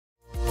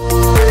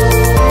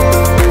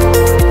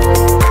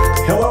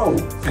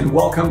and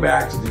welcome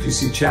back to the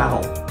GC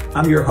channel.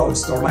 I'm your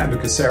host, Orlando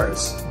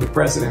Casares, the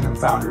president and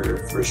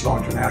founder of Rich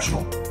Law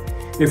International.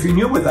 If you're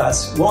new with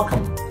us,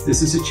 welcome.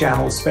 This is a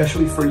channel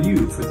especially for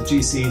you, for the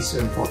GCs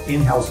and for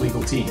in-house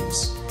legal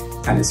teams,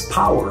 and is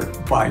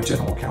powered by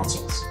general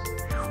counsels.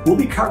 We'll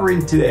be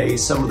covering today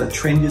some of the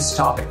trendiest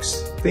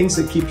topics, things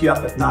that keep you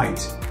up at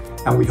night,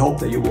 and we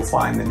hope that you will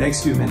find the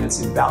next few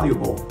minutes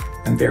invaluable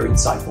and very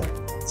insightful.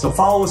 So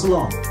follow us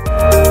along.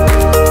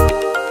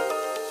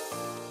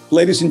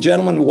 Ladies and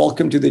gentlemen,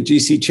 welcome to the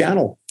GC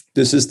channel.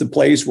 This is the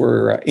place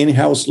where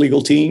in-house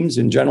legal teams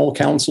and general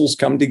counsels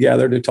come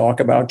together to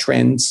talk about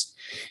trends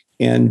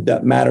and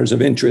matters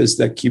of interest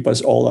that keep us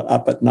all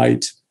up at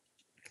night.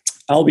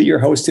 I'll be your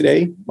host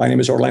today. My name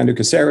is Orlando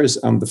Casares.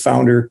 I'm the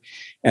founder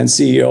and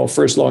CEO of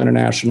First Law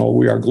International.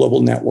 We are a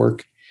global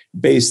network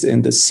based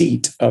in the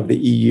seat of the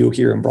EU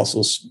here in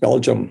Brussels,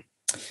 Belgium.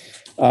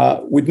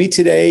 With me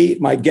today,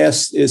 my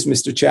guest is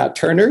Mr. Chad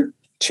Turner.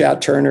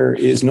 Chad Turner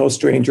is no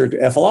stranger to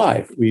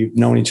FLI. We've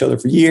known each other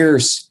for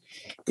years,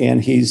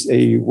 and he's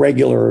a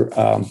regular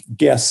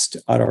guest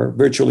at our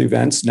virtual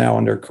events now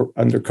under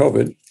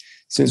COVID,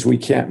 since we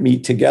can't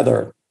meet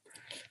together.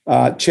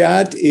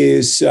 Chad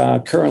is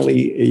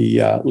currently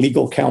a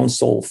legal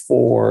counsel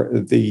for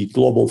the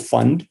Global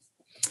Fund.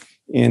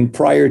 And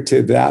prior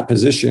to that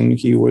position,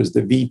 he was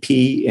the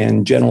VP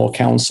and General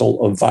Counsel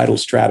of Vital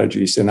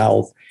Strategies. And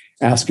I'll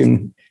ask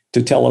him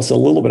to tell us a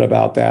little bit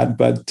about that.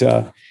 But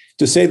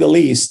to say the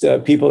least,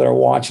 people that are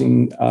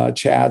watching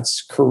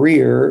Chad's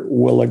career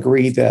will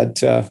agree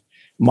that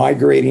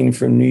migrating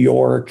from New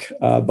York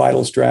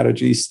Vital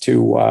Strategies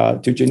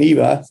to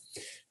Geneva,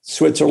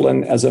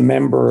 Switzerland, as a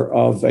member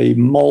of a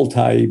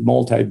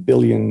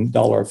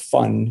multi-billion-dollar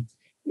fund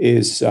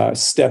is a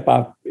step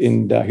up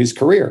in his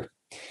career.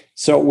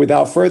 So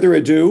without further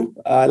ado,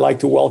 I'd like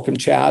to welcome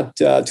Chad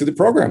to the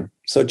program.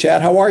 So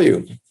Chad, how are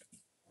you?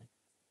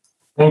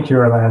 Thank you,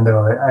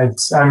 Orlando.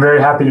 I'm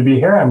very happy to be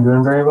here. I'm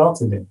doing very well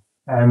today.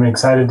 I'm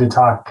excited to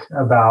talk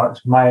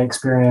about my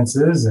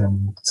experiences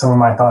and some of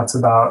my thoughts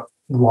about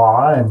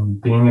law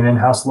and being an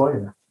in-house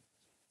lawyer.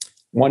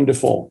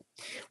 Wonderful.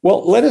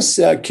 Well, let us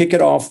kick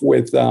it off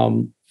with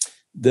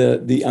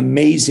the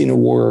amazing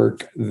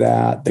work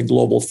that the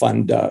Global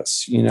Fund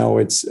does. You know,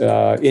 it's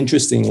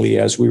interestingly,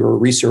 as we were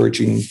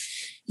researching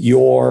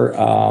your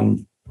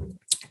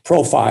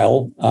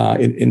profile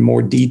in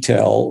more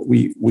detail,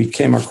 we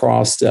came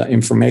across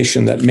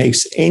information that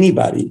makes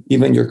anybody,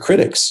 even your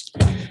critics,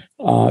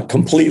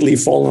 completely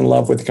fall in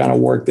love with the kind of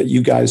work that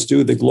you guys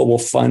do. The Global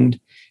Fund,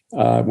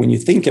 when you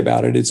think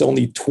about it, it's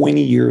only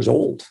 20 years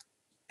old.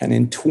 And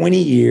in 20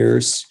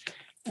 years,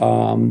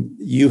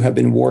 you have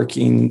been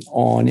working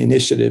on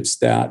initiatives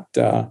that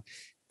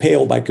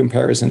pale by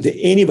comparison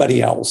to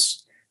anybody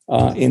else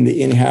in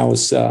the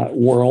in-house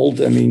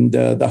world. I mean,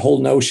 the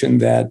whole notion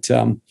that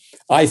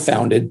I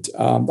found it,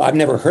 I've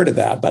never heard of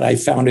that, but I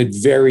found it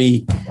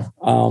very,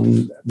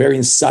 very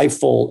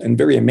insightful and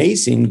very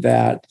amazing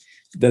that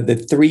the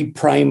three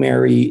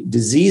primary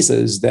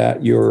diseases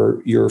that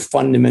your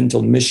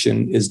fundamental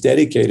mission is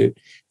dedicated,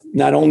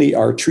 not only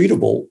are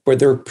treatable, but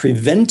they're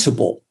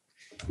preventable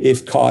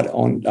if caught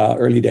on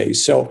early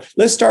days. So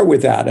let's start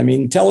with that. I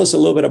mean, tell us a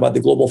little bit about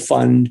the Global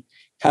Fund.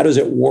 How does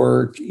it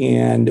work?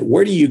 And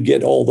where do you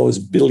get all those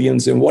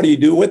billions and what do you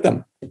do with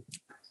them?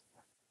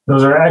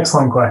 Those are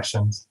excellent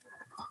questions.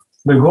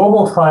 The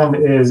Global Fund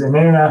is an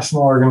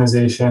international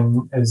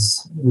organization.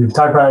 As we've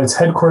talked about, it's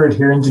headquartered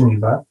here in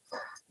Geneva.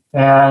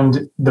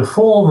 And the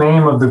full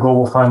name of the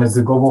Global Fund is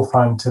the Global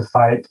Fund to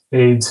Fight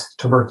AIDS,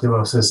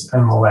 Tuberculosis,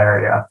 and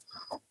Malaria.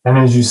 And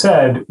as you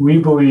said, we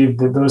believe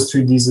that those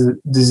three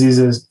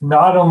diseases,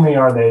 not only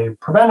are they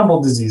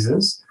preventable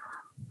diseases,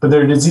 but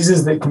they're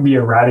diseases that can be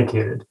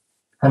eradicated.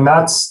 And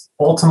that's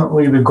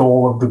ultimately the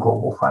goal of the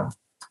Global Fund,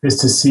 is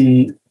to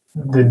see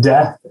the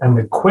death and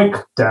the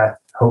quick death,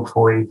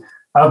 hopefully,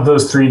 of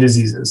those three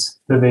diseases,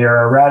 that they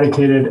are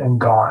eradicated and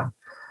gone.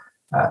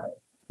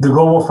 The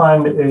Global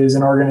Fund is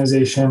an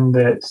organization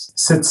that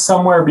sits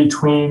somewhere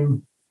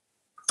between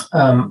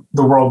the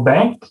World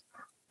Bank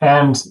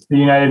and the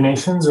United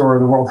Nations or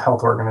the World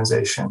Health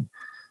Organization.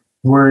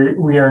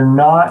 We are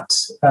not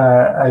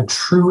a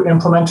true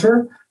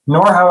implementer,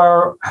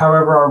 nor,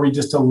 however, are we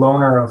just a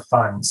loaner of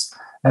funds.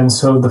 And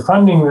so the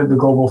funding that the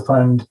Global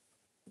Fund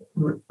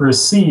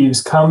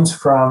receives comes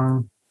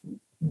from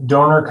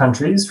donor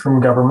countries,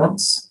 from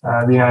governments.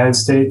 The United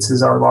States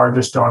is our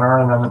largest donor,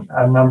 and then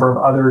a number of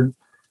other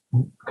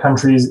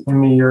countries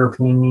in the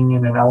European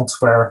Union and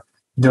elsewhere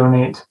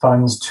donate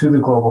funds to the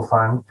Global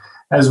Fund,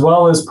 as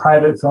well as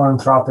private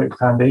philanthropic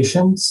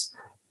foundations.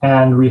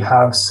 And we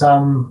have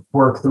some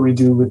work that we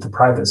do with the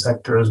private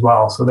sector as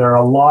well. So there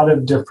are a lot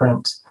of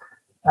different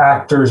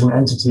actors and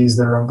entities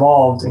that are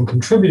involved in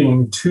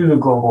contributing to the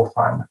Global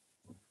Fund.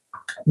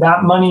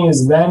 That money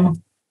is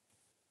then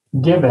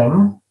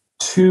given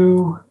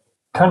to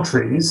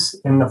countries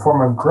in the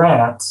form of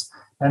grants.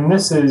 And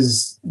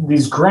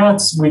these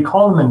grants, we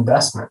call them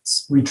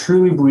investments. We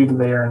truly believe that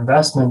they are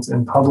investments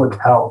in public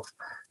health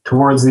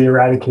towards the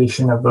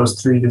eradication of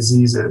those three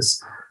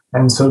diseases.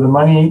 And so the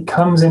money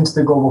comes into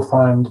the Global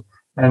Fund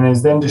and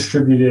is then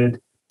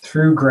distributed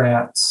through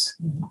grants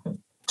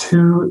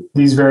to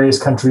these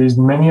various countries,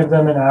 many of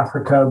them in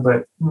Africa,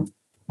 but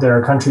there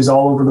are countries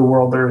all over the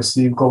world that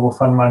receive Global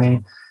Fund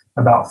money.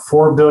 About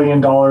 $4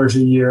 billion a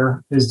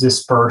year is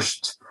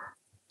dispersed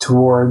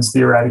towards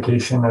the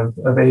eradication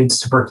of AIDS,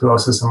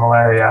 tuberculosis, and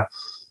malaria.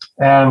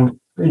 And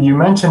you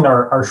mentioned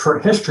our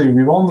short history.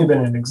 We've only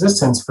been in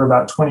existence for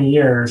about 20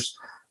 years.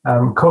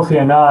 Kofi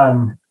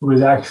Annan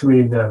was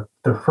actually the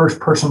first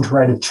person to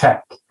write a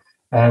check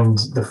and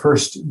the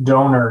first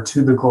donor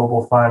to the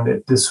Global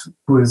Fund. This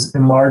was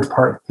in large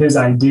part his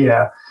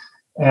idea,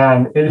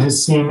 and it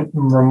has seen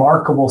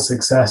remarkable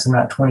success in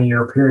that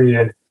 20-year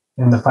period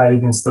in the fight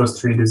against those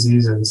three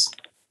diseases.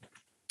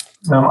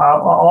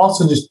 I'll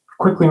also just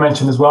quickly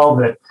mention as well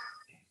that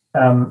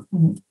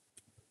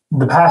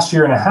the past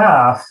year and a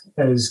half,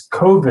 as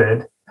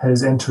COVID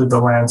has entered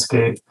the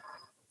landscape,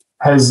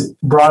 has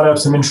brought up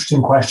some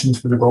interesting questions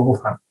for the Global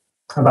Fund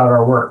about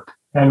our work.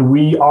 And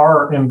we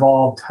are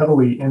involved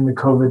heavily in the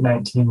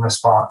COVID-19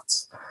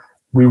 response.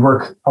 We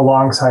work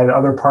alongside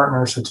other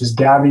partners such as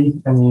Gavi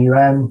and the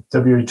UN,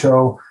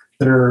 WHO,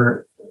 that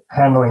are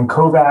handling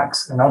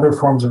COVAX and other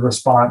forms of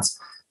response.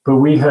 But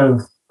we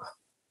have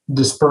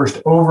dispersed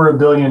over $1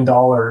 billion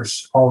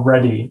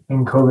already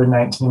in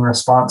COVID-19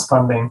 response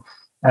funding,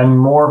 and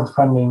more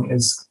funding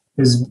has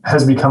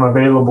become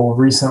available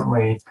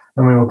recently,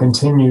 and we will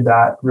continue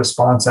that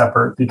response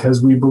effort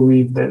because we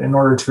believe that in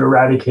order to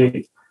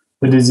eradicate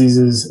the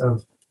diseases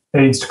of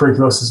AIDS,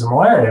 tuberculosis, and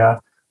malaria,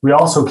 we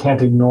also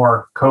can't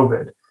ignore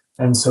COVID.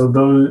 And so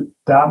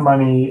that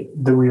money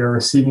that we are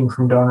receiving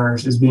from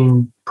donors is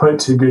being put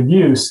to good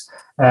use,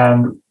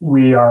 and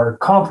we are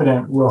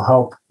confident will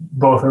help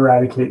both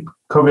eradicate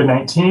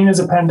COVID-19 as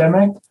a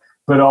pandemic,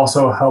 but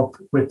also help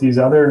with these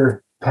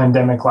other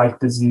pandemic-like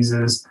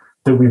diseases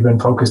that we've been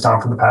focused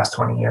on for the past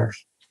 20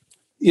 years.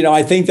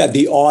 I think that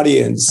the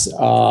audience,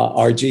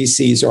 our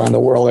GCs around the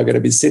world, are going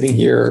to be sitting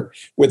here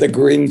with a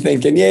grin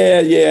thinking,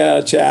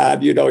 yeah,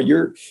 Chad,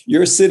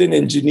 you're sitting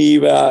in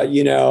Geneva,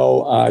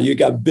 you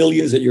got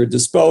billions at your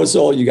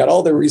disposal, you got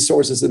all the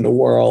resources in the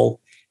world.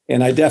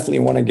 And I definitely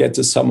want to get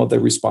to some of the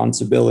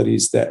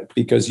responsibilities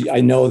because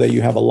I know that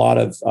you have a lot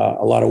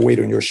of weight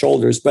on your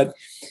shoulders. But,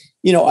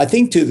 I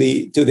think to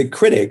the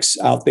critics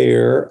out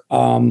there,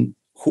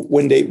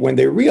 when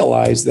they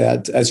realize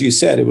that, as you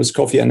said, it was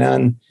Kofi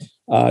Annan,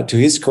 to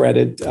his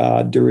credit,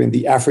 during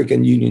the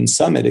African Union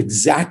Summit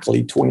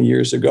exactly 20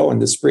 years ago in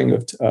the spring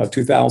of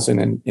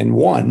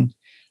 2001,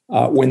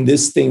 when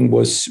this thing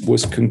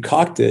was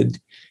concocted,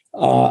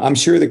 I'm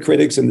sure the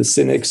critics and the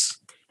cynics,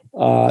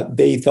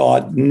 they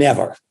thought,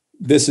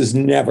 this is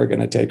never going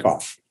to take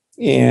off.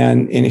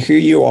 And here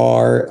you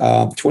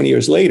are 20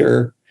 years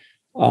later,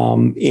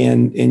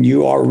 and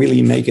you are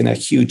really making a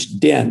huge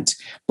dent.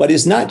 But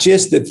it's not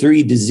just the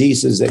three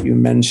diseases that you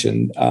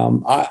mentioned.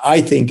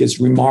 I think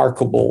it's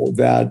remarkable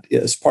that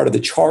as part of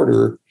the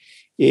charter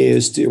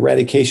is the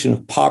eradication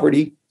of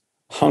poverty,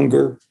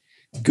 hunger,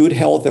 good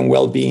health and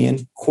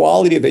well-being,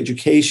 quality of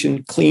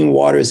education, clean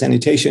water,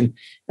 sanitation.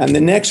 And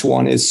the next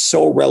one is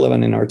so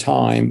relevant in our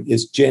time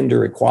is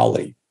gender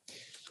equality.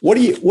 What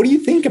do you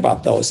think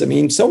about those? I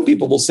mean, some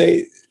people will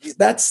say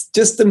that's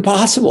just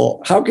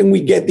impossible. How can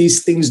we get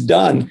these things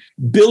done?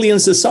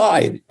 Billions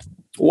aside.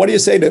 What do you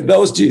say to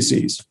those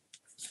GCs?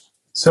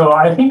 So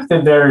I think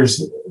that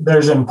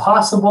there's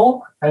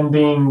impossible and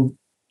being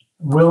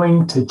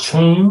willing to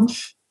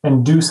change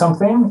and do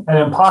something, and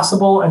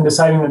impossible and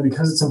deciding that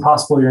because it's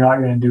impossible, you're not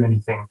going to do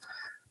anything.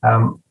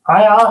 I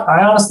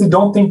honestly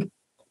don't think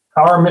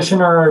our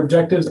mission or our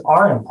objectives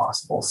are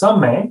impossible. Some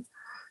may,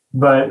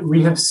 but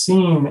we have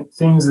seen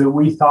things that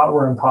we thought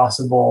were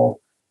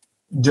impossible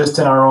just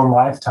in our own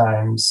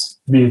lifetimes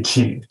be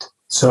achieved.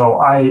 So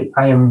I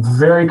am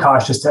very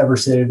cautious to ever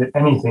say that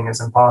anything is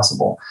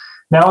impossible.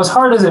 Now, as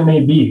hard as it may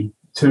be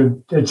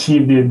to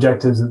achieve the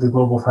objectives that the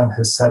Global Fund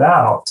has set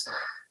out,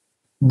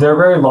 they're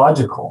very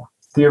logical.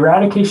 The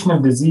eradication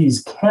of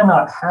disease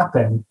cannot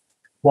happen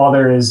while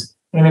there is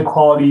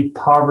inequality,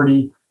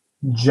 poverty,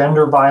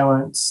 gender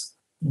violence,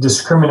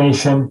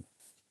 discrimination.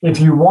 If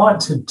you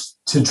want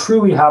to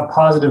truly have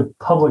positive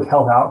public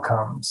health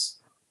outcomes,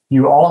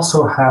 you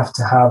also have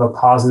to have a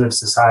positive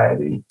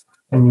society,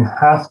 and you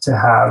have to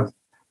have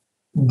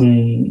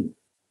the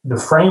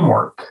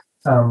framework,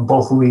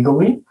 both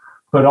legally,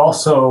 but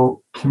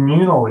also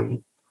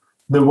communally,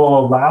 that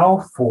will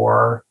allow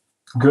for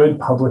good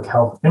public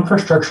health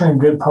infrastructure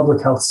and good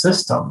public health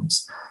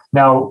systems.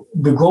 Now,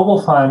 the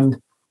Global Fund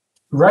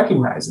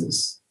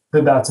recognizes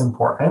that that's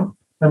important,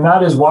 and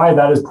that is why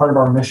that is part of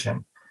our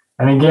mission.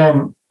 And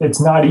again,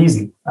 it's not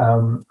easy.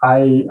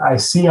 I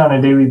see on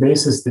a daily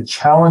basis the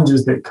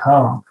challenges that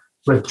come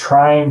with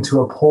trying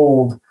to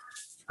uphold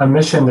a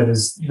mission that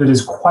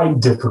is quite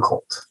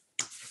difficult.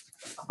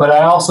 But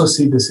I also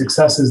see the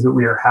successes that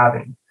we are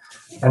having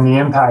and the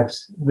impact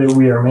that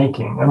we are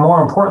making. And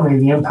more importantly,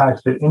 the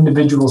impact that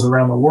individuals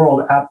around the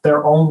world at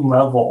their own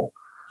level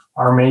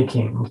are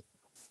making.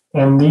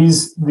 And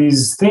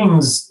these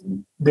things,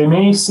 they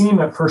may seem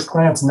at first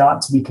glance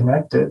not to be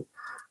connected,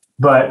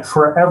 But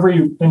for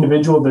every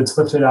individual that's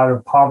lifted out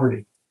of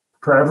poverty,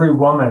 for every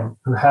woman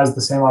who has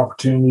the same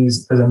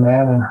opportunities as a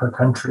man in her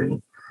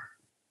country,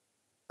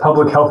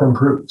 public health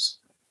improves.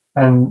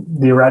 And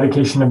the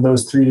eradication of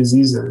those three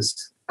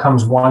diseases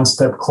comes one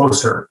step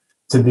closer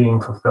to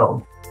being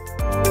fulfilled.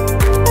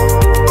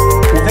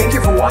 Well, thank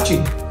you for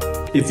watching.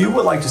 If you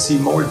would like to see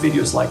more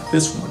videos like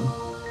this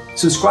one,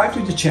 subscribe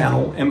to the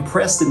channel and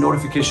press the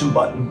notification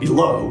button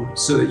below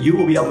so that you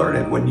will be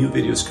alerted when new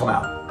videos come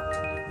out.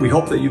 We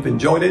hope that you've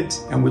enjoyed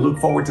it, and we look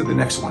forward to the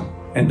next one.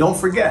 And don't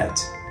forget,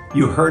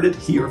 you heard it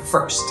here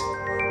first.